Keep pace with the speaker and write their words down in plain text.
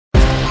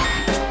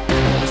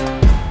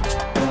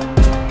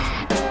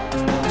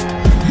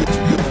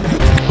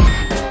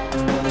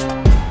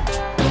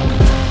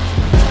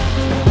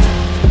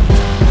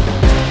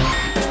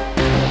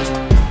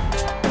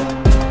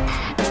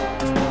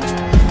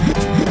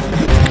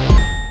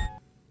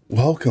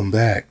Welcome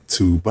back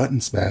to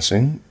Button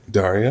Smashing,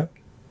 Daria.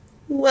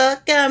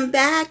 Welcome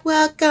back,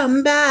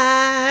 welcome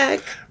back.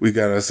 We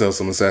got ourselves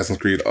some Assassin's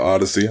Creed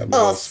Odyssey.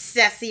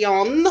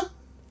 Obsession.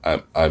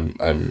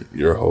 I'm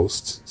your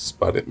host,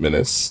 Spotted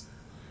Menace,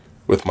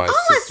 with my All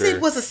sister. I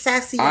said was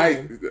Assassin.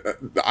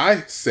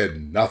 I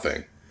said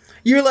nothing.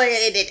 You're like,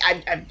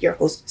 I'm your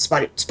host,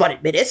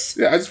 Spotted Menace.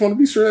 Yeah, I just want to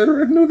be sure that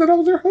everyone knew that I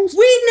was your host.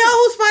 We know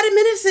who Spotted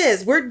Menace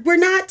is. We're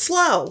not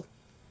slow.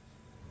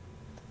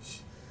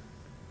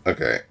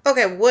 Okay.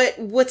 Okay,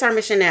 what's our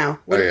mission now?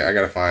 Okay, I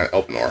gotta find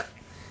Elpenor.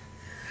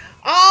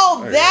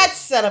 Oh, that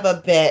son of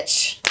a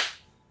bitch.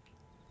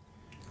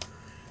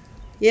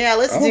 Yeah,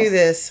 let's do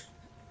this.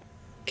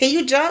 Can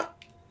you jump?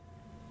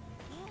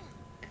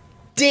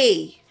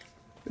 D.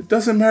 It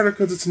doesn't matter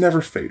because it's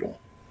never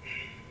fatal.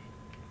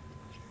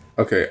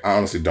 Okay, I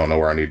honestly don't know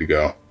where I need to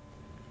go.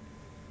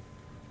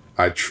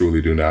 I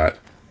truly do not.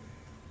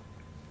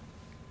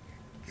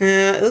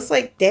 It looks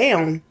like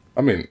down.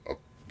 I mean,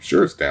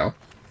 sure it's down.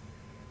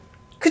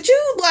 Could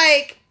you,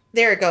 like...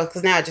 There it goes,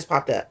 because now it just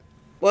popped up.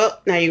 Well,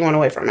 now you're going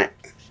away from it.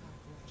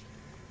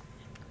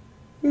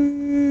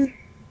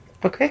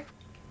 Okay.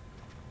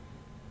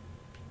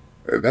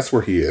 That's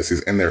where he is. He's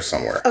in there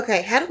somewhere.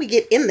 Okay, how do we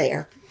get in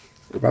there?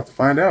 We're about to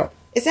find out.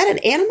 Is that an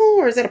animal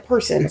or is that a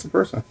person? That's a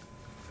person.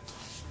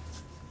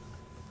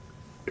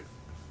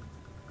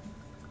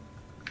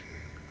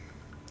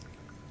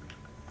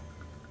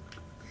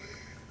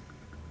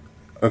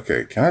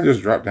 Okay, can I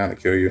just drop down and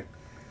kill you?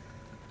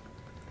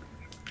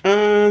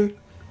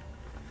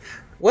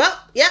 Well,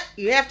 yep,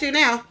 you have to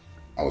now.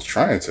 I was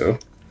trying to.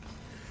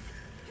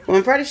 Well,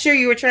 I'm pretty sure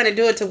you were trying to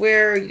do it to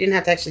where you didn't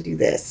have to actually do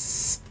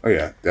this. Oh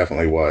yeah,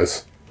 definitely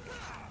was.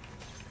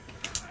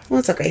 Well,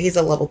 it's okay. He's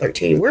a level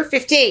 13. We're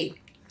 15.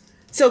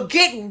 So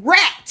get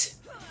wrecked!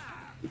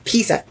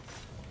 Piece of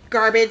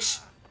garbage.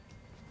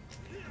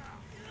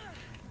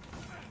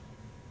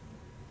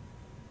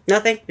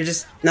 Nothing? You're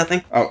just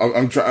nothing?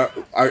 I'm trying.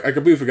 I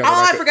completely forgot.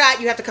 Oh, I forgot.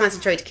 You have to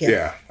concentrate to kill.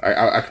 Yeah,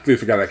 I completely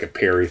forgot I could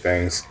parry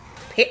things.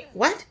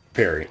 What?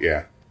 Parry,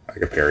 yeah. I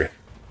could parry.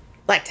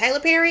 Like Tyler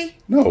Perry?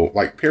 No,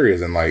 like parry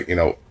is in like,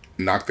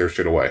 knock their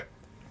shit away.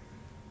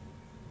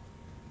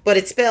 But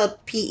it's spelled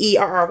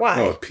P-E-R-R-Y.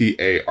 No,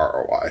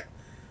 P-A-R-R-Y.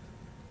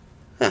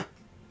 Huh.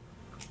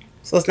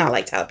 So it's not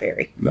like Tyler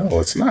Perry.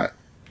 No, it's not.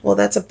 Well,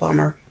 that's a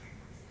bummer.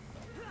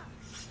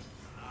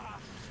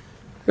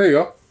 There you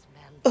go.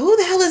 Who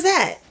the hell is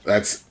that?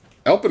 That's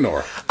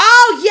Elpenor.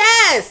 Oh,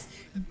 yes!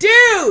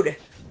 Dude!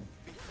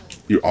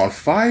 You're on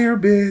fire,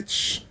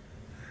 bitch.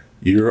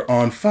 You're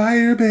on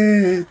fire,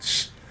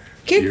 bitch.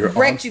 Get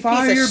wrecked, you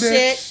piece of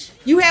shit.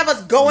 You have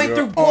us going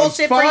through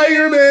bullshit for you.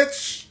 Fire,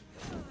 bitch.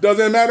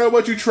 Doesn't matter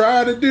what you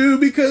try to do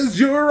because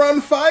you're on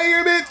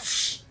fire,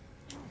 bitch.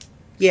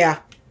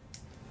 Yeah.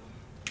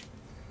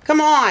 Come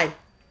on.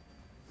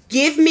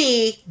 Give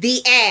me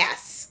the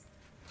ass.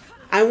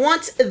 I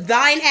want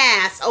thine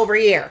ass over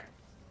here.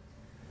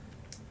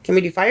 Can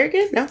we do fire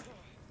again? No.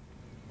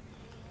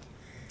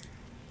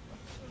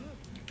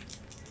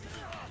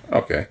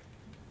 Okay.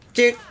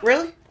 Dude,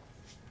 really?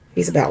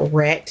 He's about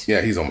wrecked.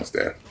 Yeah, he's almost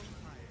dead.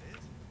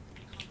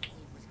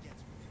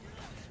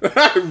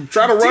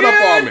 Try to run up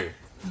on me.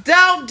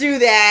 Don't do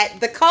that.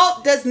 The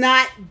cult does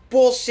not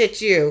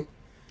bullshit you.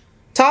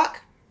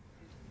 Talk.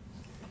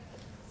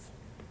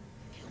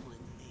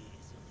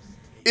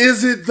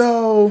 Is it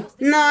though?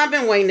 No, I've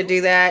been waiting to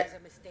do that.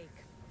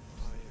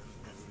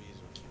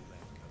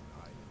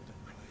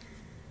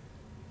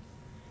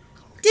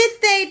 Did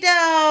they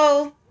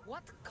though?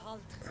 What cult?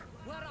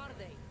 Where are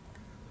they?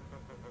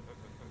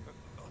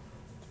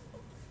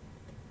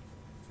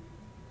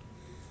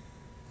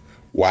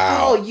 Wow.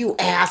 Oh, you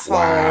asshole.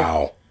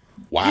 Wow.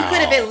 Wow. You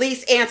could have at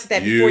least answered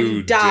that before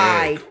you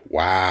died. Dick.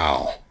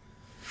 Wow.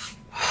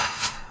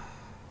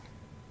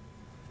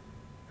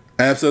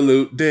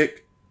 Absolute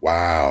dick.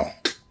 Wow.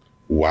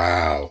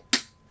 Wow.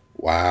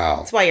 Wow.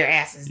 That's why your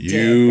ass is dead.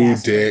 You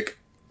bastard. dick.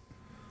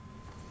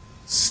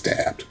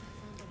 Stabbed.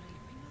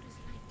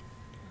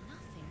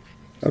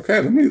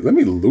 Okay, let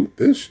me loot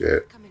this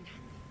shit.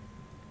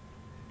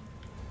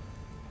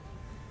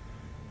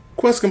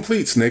 Quest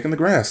complete, snake in the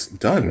grass.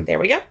 Done. There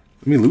we go.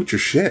 Let me loot your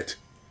shit.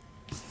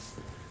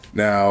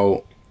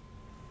 Now,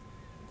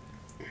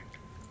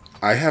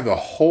 I have a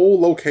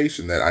whole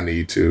location that I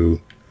need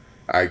to.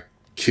 I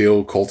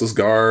kill cultist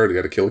guard. I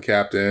gotta kill a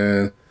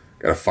captain.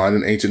 Gotta find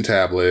an ancient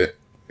tablet.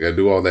 Gotta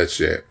do all that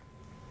shit.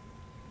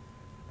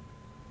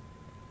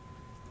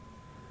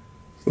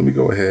 So let me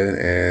go ahead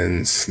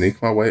and sneak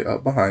my way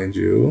up behind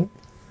you.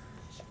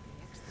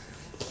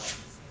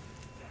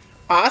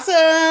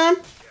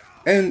 Awesome.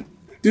 And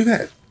do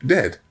that.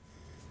 Dead.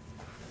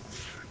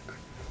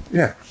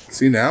 Yeah.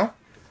 See now?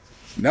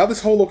 Now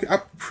this whole location,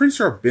 I'm pretty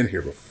sure I've been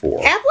here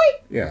before. Have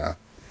we? Yeah.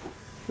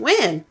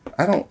 When?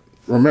 I don't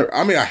remember.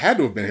 I mean, I had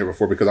to have been here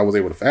before because I was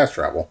able to fast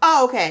travel.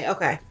 Oh, okay,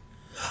 okay.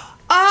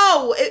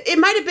 Oh, it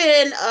might have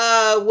been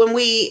when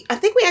I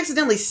think we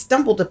accidentally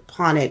stumbled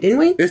upon it, didn't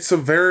we? It's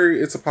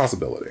a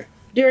possibility.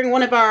 During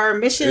one of our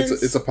missions?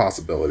 It's a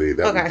possibility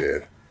that we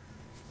did.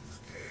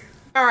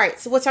 All right,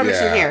 so what's our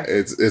mission here?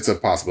 It's a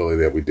possibility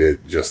that we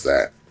did just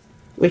that.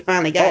 We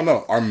finally got. Oh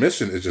no, our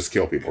mission is just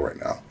kill people right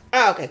now.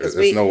 Oh, okay. Because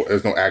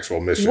there's no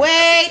actual mission.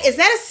 Wait, is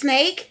that a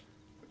snake?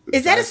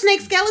 Is that a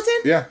snake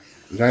skeleton? Yeah.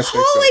 Giant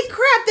snake Holy skeleton.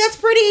 crap, that's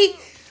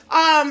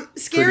pretty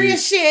scary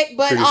as shit,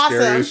 but awesome.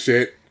 Scary as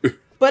shit.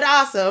 But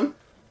awesome.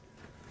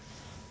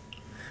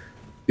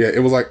 Yeah,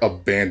 it was like a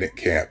bandit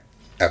camp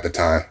at the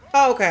time.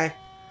 Oh, okay.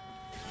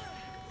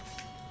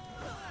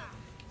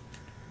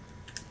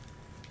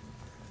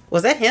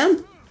 Was that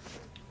him?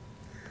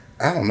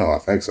 I don't know. I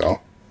think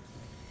so.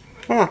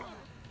 Huh.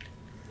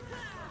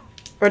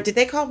 Or did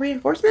they call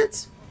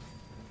reinforcements?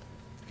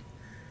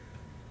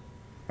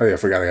 Oh yeah, I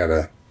forgot I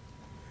gotta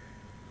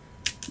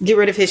Get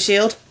rid of his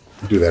shield?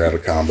 do that out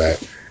of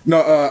combat. No,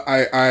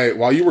 I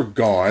while you were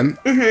gone,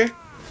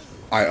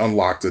 I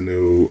unlocked a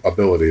new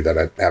ability that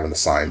I haven't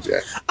assigned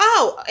yet.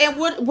 Oh, and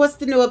what's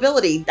the new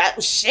ability?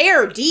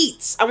 Share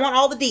deets. I want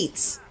all the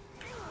deets.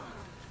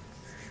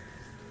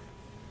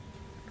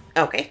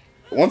 Okay.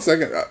 1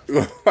 second,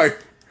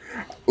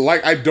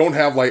 like I don't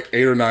have like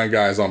 8 or 9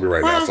 guys on me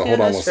right now, so yeah,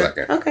 hold on that's 1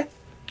 true. second. Okay.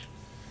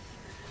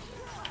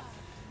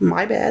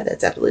 My bad.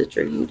 That's absolutely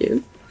true. You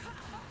do.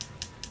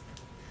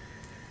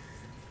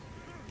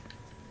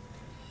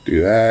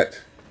 Do that.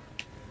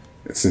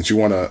 And since you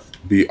want to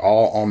be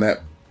all on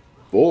that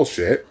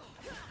bullshit,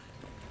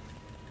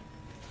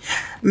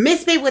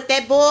 Miss me with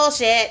that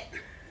bullshit.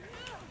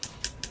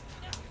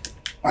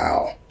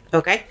 wow.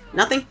 Okay.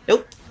 Nothing.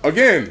 Nope.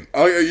 Again,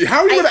 how are you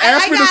going to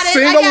ask me to got it,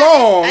 sing I got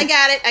along?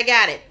 it. I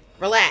got it.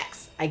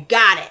 Relax. I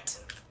got it.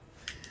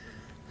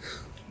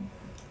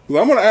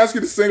 I'm going to ask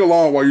you to sing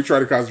along while you try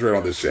to concentrate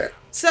on this shit.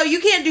 So you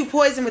can't do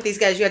poison with these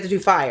guys. You have to do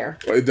fire.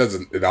 Well, it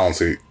doesn't. It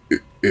honestly,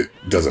 it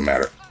doesn't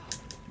matter.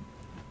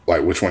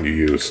 Like which one you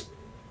use,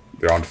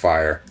 they're on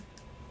fire.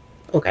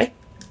 Okay.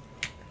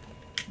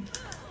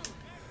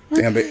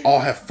 Damn, they all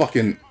have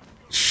fucking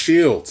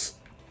shields.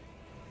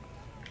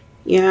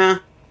 Yeah.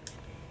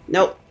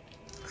 Nope.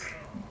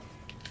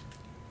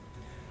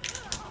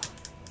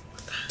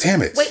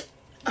 Damn it. Wait.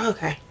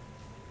 Okay.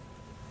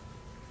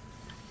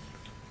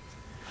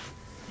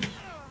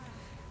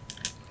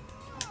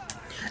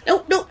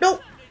 Nope.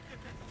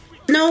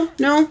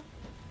 No.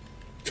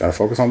 Trying to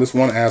focus on this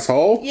one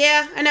asshole.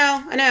 Yeah, I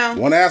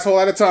know. One asshole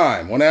at a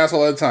time.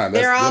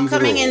 They're all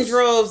coming in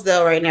droves,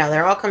 though, right now.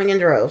 They're all coming in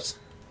droves.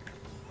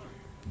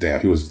 Damn,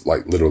 he was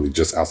like literally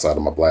just outside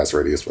of my blast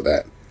radius for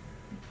that.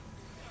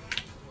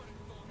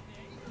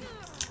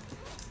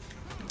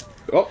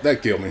 Oh,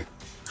 that killed me.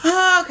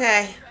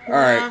 Okay.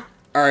 All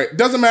right.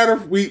 Doesn't matter.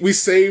 We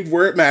saved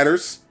where it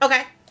matters.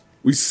 Okay.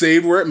 We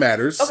saved where it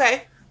matters.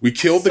 Okay. We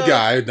killed the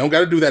guy. Don't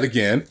got to do that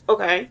again.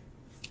 Okay.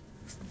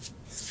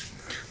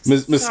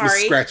 Miss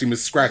Sorry. Scratchy,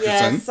 Miss Scratcherson.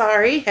 Yeah,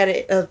 sorry. Had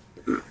it.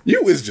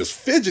 You is just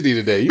fidgety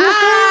today. You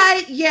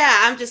okay? Yeah,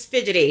 I'm just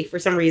fidgety for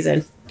some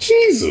reason.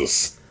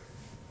 Jesus.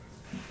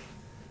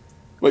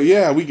 But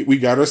yeah, we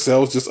got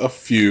ourselves just a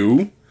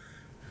few.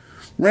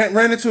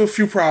 Ran into a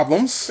few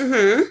problems.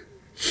 Mm-hmm.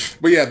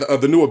 But yeah,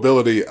 the new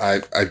ability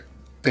I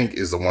think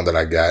is the one that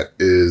I got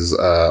is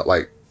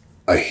like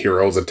a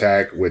hero's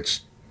attack,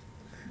 which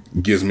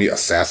gives me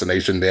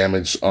assassination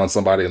damage on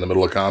somebody in the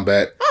middle of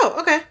combat. Oh,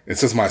 okay. And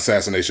since my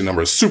assassination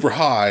number is super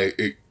high,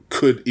 it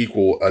could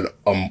equal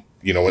an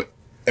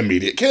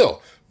immediate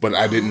kill. But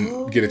I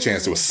didn't get a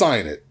chance to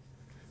assign it.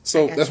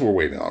 So that's what we're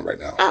waiting on right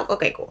now. Oh,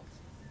 okay, cool.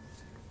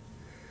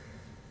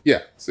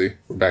 Yeah, see?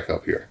 We're back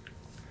up here.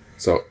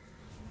 So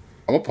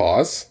I'm going to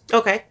pause.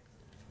 Okay.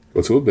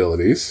 Go to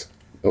abilities.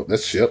 Oh,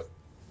 that's ship.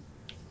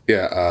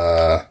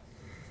 Yeah,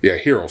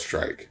 Hero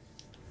Strike.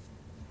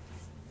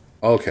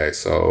 Okay,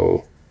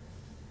 so...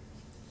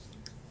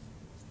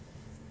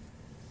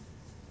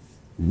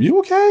 You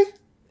okay?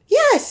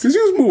 Yes. Because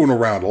you was moving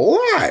around a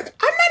lot. I'm not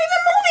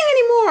even moving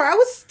anymore. I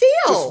was still.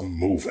 Just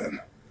moving.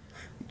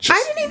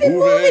 I didn't even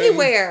move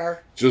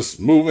anywhere. Just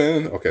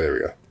moving. Okay, there we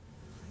go.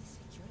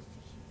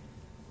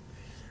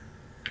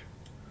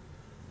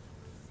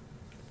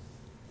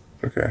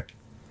 Okay.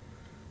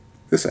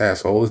 This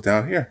asshole is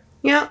down here.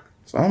 Yep.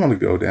 So I'm going to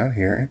go down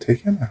here and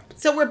take him out.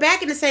 So we're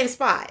back in the same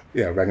spot.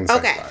 Yeah, we're back in the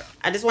same spot.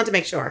 I just want to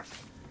make sure.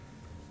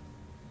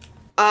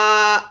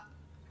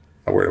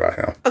 I'm worried about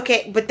him.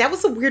 Okay, but that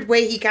was a weird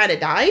way he kind of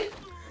died.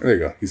 There you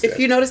go. He's dead. If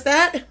you notice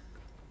that.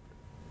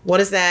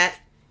 What is that?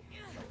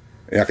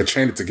 Yeah, I could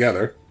chain it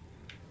together.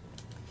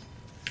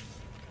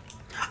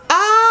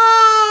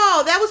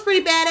 Oh, that was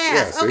pretty badass.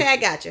 Yeah, see? Okay, I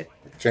got you.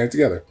 Chain it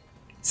together.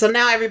 So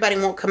now everybody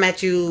won't come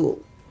at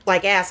you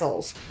like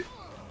assholes.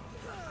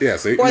 Yeah,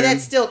 see? Or that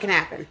still can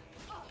happen.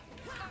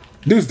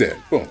 Dude's dead.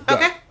 Boom. Done.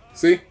 Okay.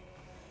 See?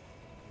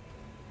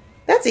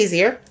 That's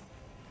easier.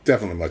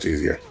 Definitely much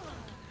easier.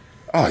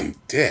 Oh, you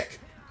dick.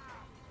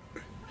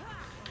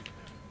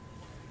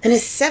 And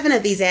it's 7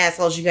 of these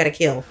assholes you gotta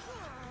kill.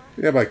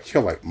 Yeah, but I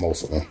kill like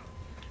most of them.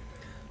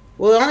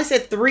 Well, it only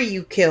said 3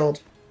 you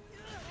killed.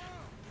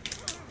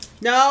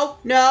 No,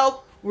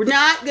 we're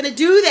not gonna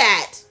do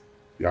that.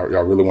 Y'all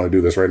really want to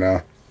do this right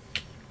now?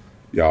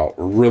 Y'all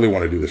really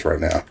want to do this right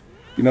now?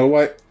 You know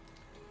what?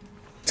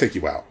 Take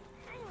you out.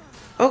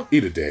 Oh.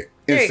 Eat a dick.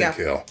 There you Instant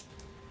go. kill.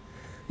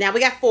 Now we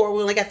got 4.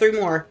 We only got 3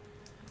 more.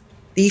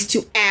 These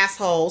 2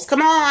 assholes.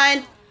 Come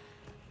on.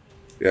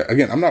 Yeah,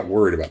 again, I'm not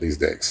worried about these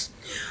decks.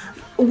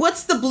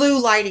 What's the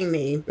blue lighting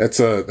mean? That's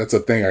a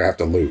thing I have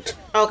to loot.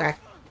 Okay.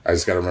 I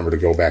just got to remember to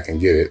go back and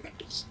get it.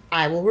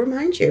 I will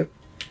remind you.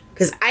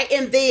 Because I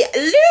am the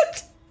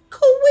loot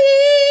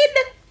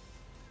queen.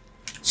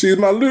 She's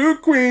my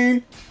loot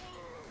queen.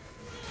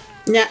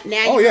 Now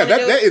Oh you yeah, wanna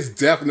do that it? is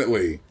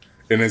definitely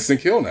an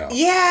instant kill now.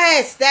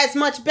 Yes, that's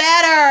much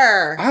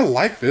better. I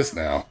like this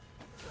now.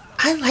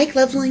 I like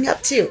leveling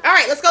up too. All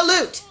right, let's go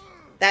loot.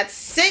 That's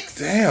 6.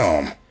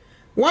 Damn.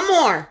 1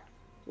 more.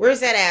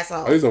 Where's that Oh,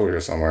 asshole? he's over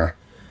here somewhere.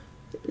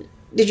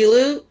 Did you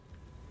loot?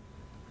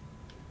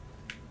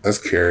 Let's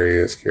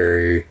carry.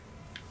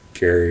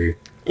 Carry.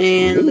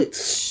 And Loot.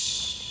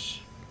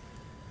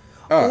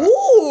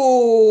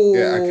 ooh.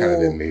 Yeah, I kind of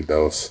didn't need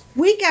those.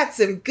 We got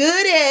some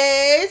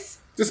goodies.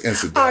 Just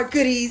instant Our death.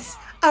 goodies.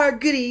 Our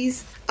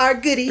goodies. Our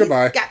goodies.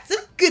 Goodbye. Got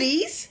some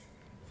goodies.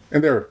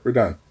 And there, we're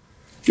done.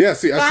 Yeah,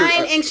 see,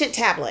 Find ancient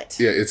tablet.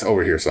 yeah, it's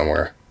over here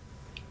somewhere.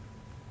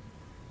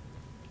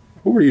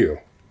 Who are you?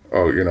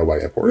 Oh, you're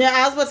nobody important. Yeah,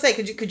 I was about to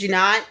say, could you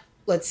not?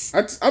 Let's.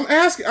 I'm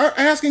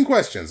asking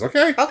questions,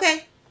 okay?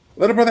 Okay.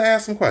 Let a brother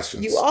ask some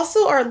questions. You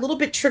also are a little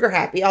bit trigger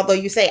happy, although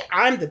you say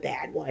I'm the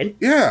bad one.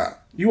 Yeah,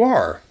 you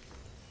are.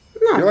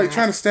 No, You're like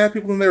trying to stab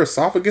people in their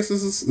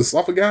esophaguses,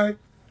 esophagus.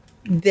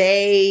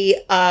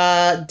 They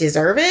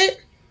deserve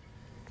it.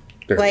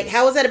 There Like, it is.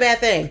 how is that a bad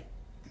thing?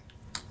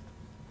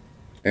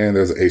 And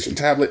there's an ancient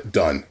tablet.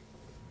 Done.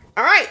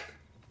 All right.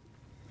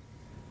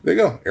 There you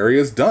go.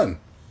 Area's done.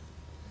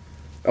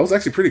 That was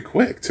actually pretty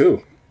quick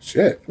too.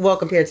 Shit. Well,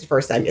 compared to the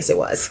first time, yes, it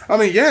was. I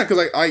mean, yeah,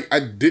 because I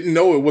didn't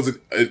know it was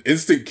an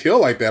instant kill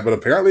like that, but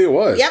apparently it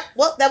was. Yep.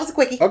 Well, that was a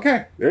quickie.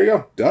 Okay, there you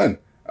go. Done.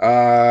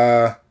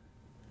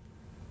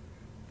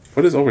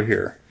 What is over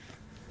here?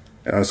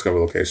 An undiscovered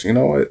location. You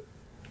know what?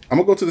 I'm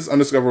gonna go to this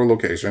undiscovered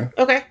location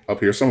Okay. up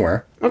here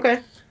somewhere.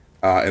 Okay.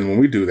 And when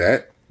we do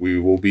that, we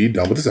will be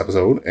done with this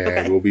episode, and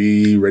Okay. we'll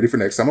be ready for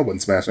next time of button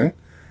smashing.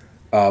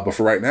 But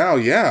for right now,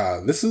 yeah,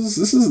 this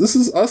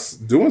is us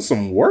doing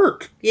some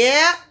work.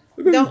 Yeah.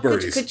 Look at No, these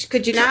birdies.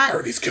 could you Kill not?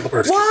 birdies, kill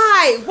birdies.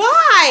 Why?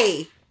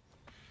 Why?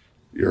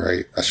 You're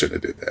right. I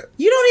shouldn't have did that.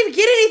 You don't even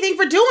get anything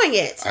for doing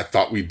it. I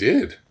thought we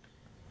did.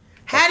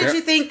 How did Okay.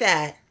 you think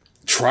that?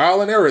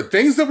 Trial and error.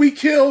 Things that we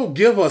kill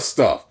give us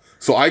stuff.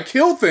 So I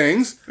killed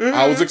things.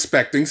 I was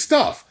expecting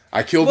stuff.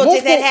 I killed Well,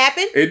 did multiple. that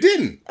happen? It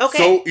didn't. Okay.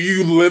 So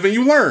you live and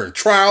you learn.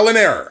 Trial and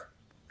error.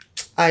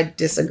 I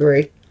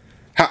disagree.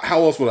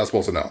 How else was I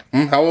supposed to know?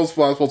 How else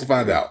was I supposed to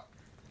find out?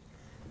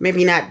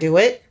 Maybe not do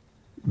it.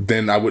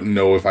 Then I wouldn't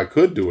know if I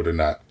could do it or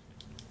not.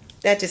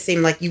 That just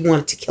seemed like you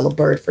wanted to kill a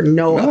bird for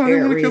no No, I didn't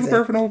apparent want to kill reason. the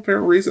bird for no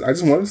apparent reason. I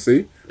just wanted to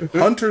see.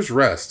 Hunter's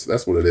Rest.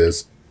 That's what it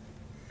is.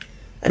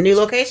 A new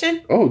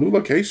location? Oh, new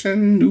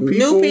location, new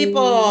people. New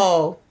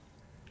people.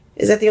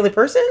 Is that the only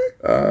person?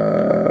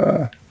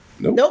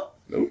 Nope.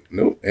 Nope.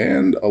 Nope.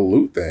 And a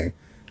loot thing.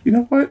 You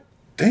know what?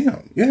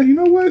 Damn. Yeah, you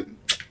know what?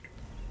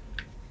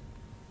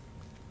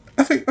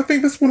 I think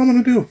that's what I'm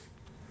gonna do.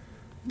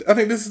 I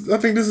think this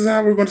is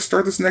how we're going to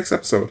start this next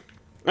episode.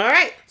 All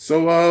right.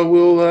 So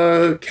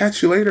we'll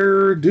catch you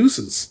later.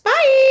 Deuces. Bye.